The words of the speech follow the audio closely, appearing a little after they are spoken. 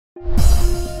Hey,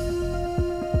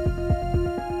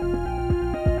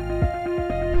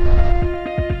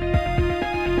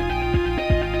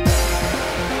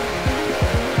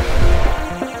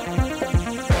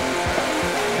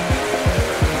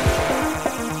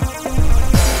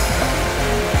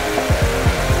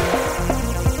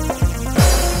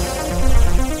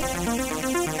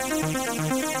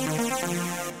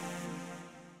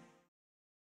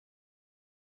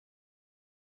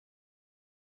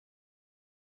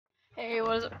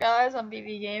 what is up guys, I'm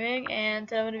BB Gaming, and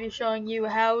today I'm going to be showing you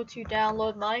how to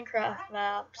download Minecraft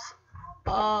maps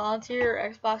onto your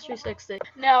Xbox 360.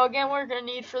 Now again, what we're going to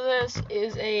need for this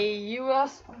is a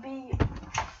USB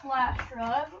flash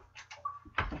drive,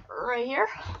 right here,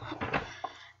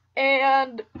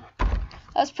 and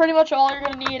that's pretty much all you're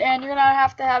going to need, and you're going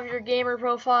to have your gamer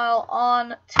profile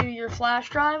on to your flash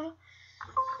drive.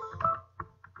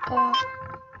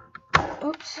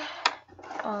 Oops.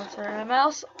 Oh, sorry, my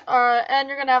mouse. And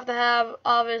you're gonna have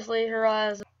obviously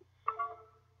Horizon.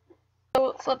 So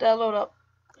let's let that load up.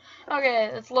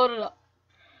 Okay, it's loaded up.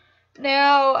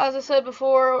 Now, as I said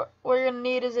before, what you're gonna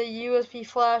need is a USB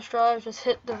flash drive. Just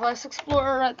hit Device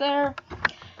Explorer right there.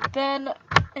 Then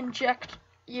inject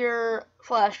your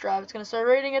flash drive. It's gonna start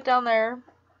reading it down there.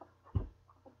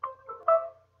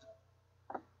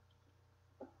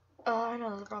 I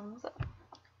know there's a problem with it.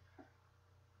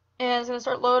 And it's going to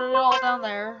start loading it all down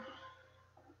there.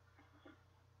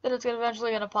 Then it's eventually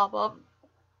going to pop up.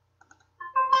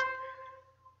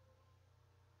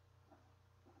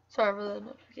 Sorry for the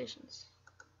notifications.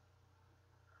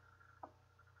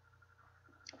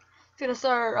 It's going to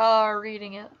start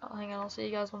reading it. Hang on, I'll see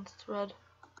you guys once it's read.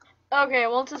 Okay,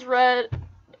 once it's read, you're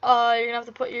going to have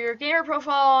to put your gamer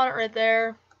profile on it right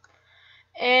there.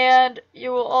 And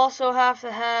you will also have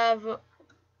to have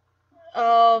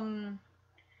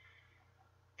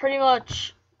pretty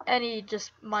much any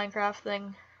just Minecraft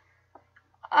thing.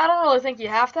 I don't really think you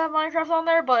have to have Minecraft on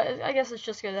there, but I guess it's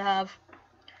just good to have.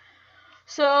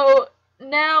 So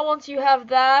now once you have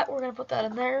that, we're going to put that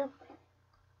in there.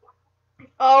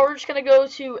 We're just going to go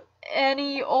to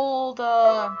any old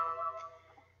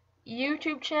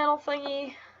YouTube channel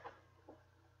thingy.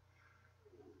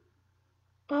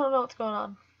 I don't know what's going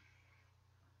on.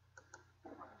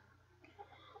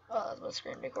 Oh, that's my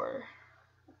screen recorder.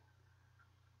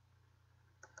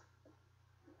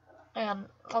 And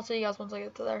I'll see you guys once I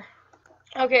get to there.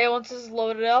 Okay, once this is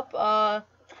loaded up,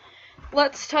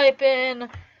 let's type in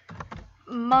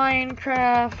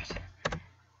Minecraft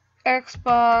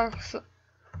Xbox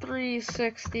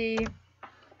 360.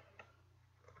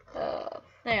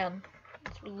 Man,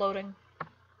 it's loading.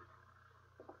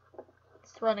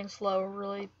 It's running slow,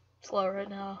 really slow right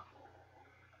now.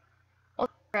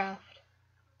 Minecraft.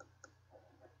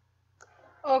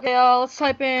 Okay, let's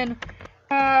type in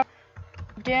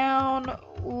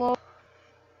download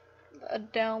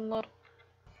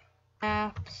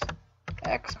apps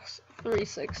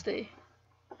X360.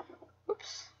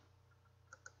 Oops.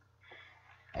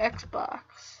 Xbox.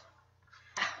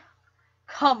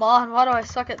 Come on, why do I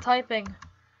suck at typing?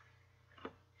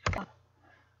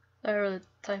 There are the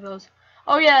typos.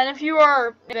 Oh yeah, and if you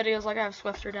are videos like I have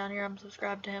Swifter down here, I'm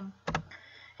subscribed to him.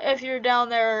 If you're down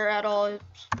there at all,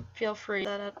 feel free.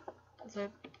 It's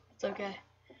okay.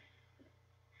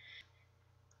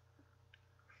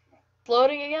 It's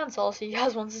loading again, so I'll see you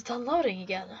guys once it's done loading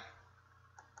again.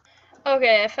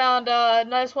 Okay, I found a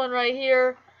nice one right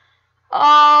here.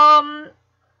 Let's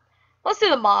do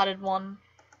the modded one.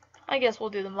 I guess we'll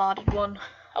do the modded one.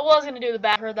 I was gonna do the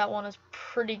back. I heard that one is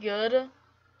pretty good.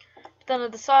 But then I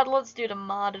decided let's do the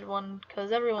modded one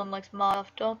because everyone likes mod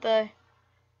stuff, don't they?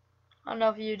 I don't know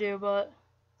if you do, but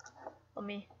let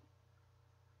me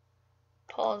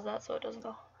pause that so it doesn't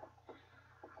go.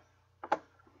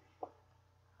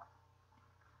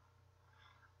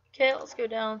 Okay, let's go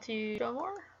down to show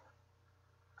more.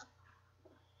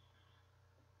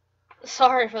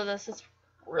 Sorry for this, it's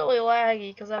really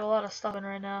laggy because I have a lot of stuff in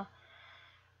right now.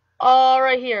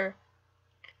 Right here.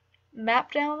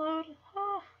 Map download?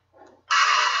 Oh,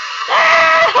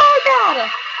 oh god!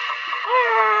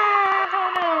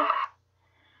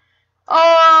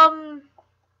 Oh no.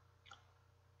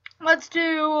 Let's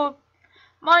do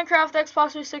Minecraft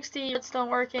Xbox 360. It's not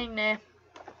working. Nah.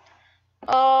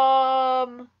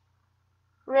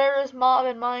 Rarest mob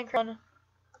in Minecraft.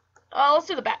 Let's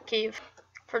do the Batcave.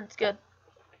 Heard it's good.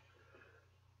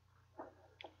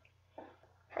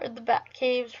 Heard the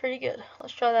Batcave's pretty good.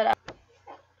 Let's try that out.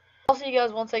 I'll see you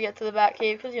guys once I get to the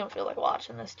Batcave because you don't feel like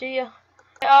watching this, do you?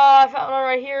 I found one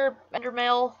right here. Ender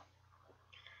Mail.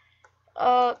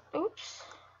 Oops.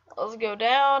 Let's go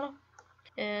down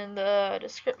in the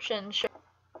description.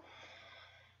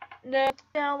 No,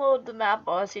 download the map.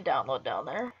 Oh, I see download down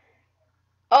there.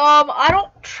 I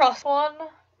don't trust one,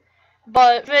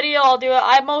 but video I'll do it.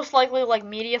 I most likely like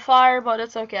Mediafire, but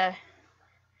it's okay.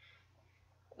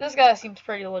 This guy seems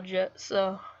pretty legit,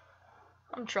 so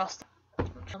I'm trusting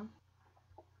him.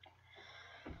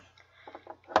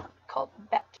 Called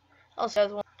back. Also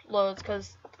has one loads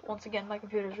because once again my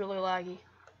computer's really laggy.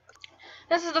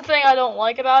 This is the thing I don't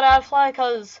like about AdFly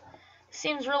because it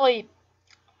seems really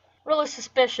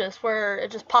suspicious where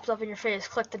it just pops up in your face.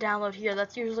 Click to download here.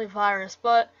 That's usually virus,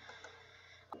 but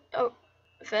oh,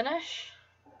 finish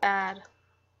ad.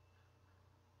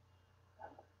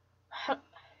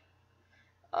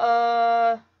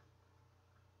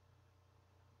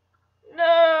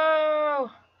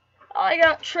 No! I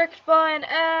got tricked by an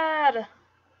ad!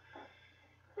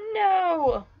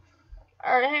 No!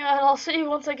 Alright, hang on, I'll see you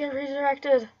once I get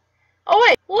redirected. Oh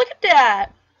wait, look at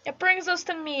that! It brings us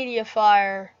to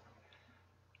Mediafire.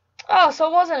 Oh, so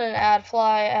it wasn't an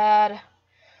AdFly ad.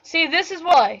 See, this is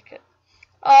what I like.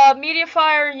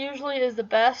 Mediafire usually is the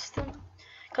best,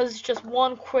 because it's just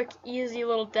one quick, easy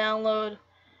little download.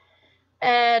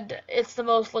 And it's the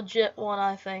most legit one,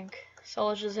 I think. So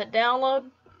let's just hit download.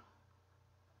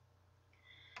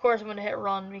 Of course, I'm going to hit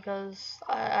run because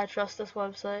I trust this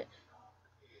website.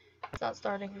 It's not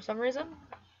starting for some reason.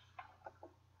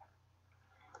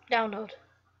 Download.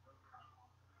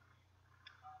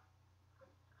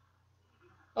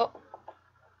 Oh.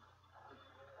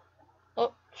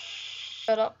 Oh.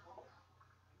 Shut up.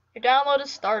 Your download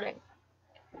is starting.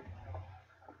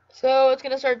 So it's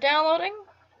going to start downloading.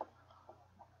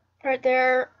 Right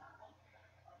there.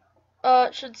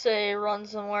 It should say run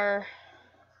somewhere.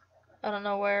 I don't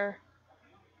know where.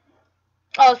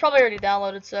 Oh, it's probably already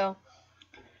downloaded, so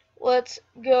let's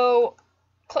go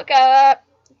click at that,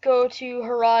 go to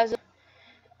Horizon.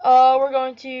 We're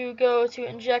going to go to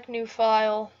inject new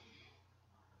file.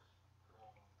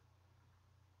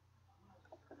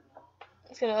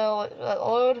 It's gonna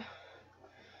load.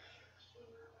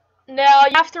 Now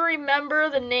you have to remember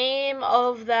the name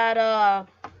of that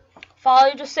file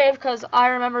you just saved, because I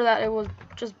remember that it was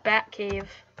just Batcave.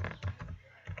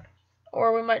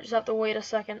 Or we might just have to wait a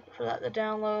second for that to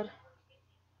download.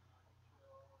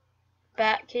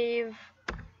 Batcave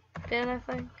bin, I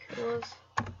think it was.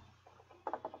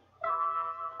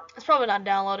 It's probably not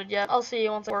downloaded yet. I'll see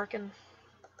you once it's working.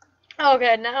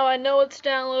 Okay, now I know it's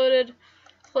downloaded.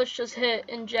 Let's just hit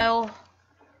ingel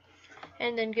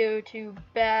and then go to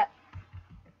Batcave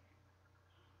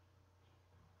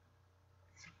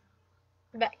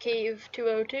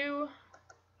 202.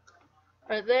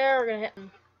 Right there, we're gonna hit.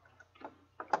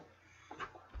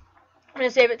 I'm gonna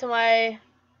save it to my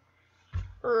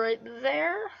right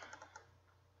there.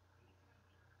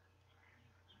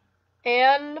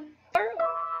 And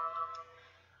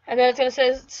then it's gonna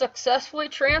say successfully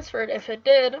transferred. If it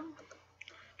did,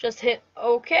 just hit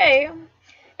OK,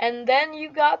 and then you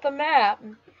got the map.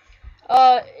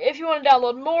 If you want to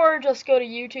download more, just go to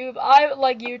YouTube. I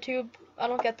like YouTube. I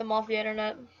don't get them off the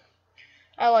internet.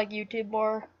 I like YouTube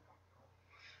more.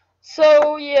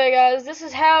 So yeah, guys, this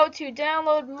is how to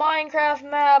download Minecraft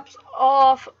maps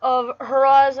off of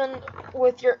Horizon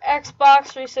with your Xbox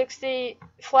 360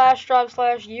 flash drive /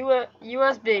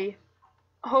 USB.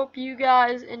 Hope you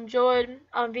guys enjoyed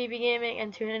on VB Gaming,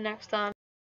 and tune in next time.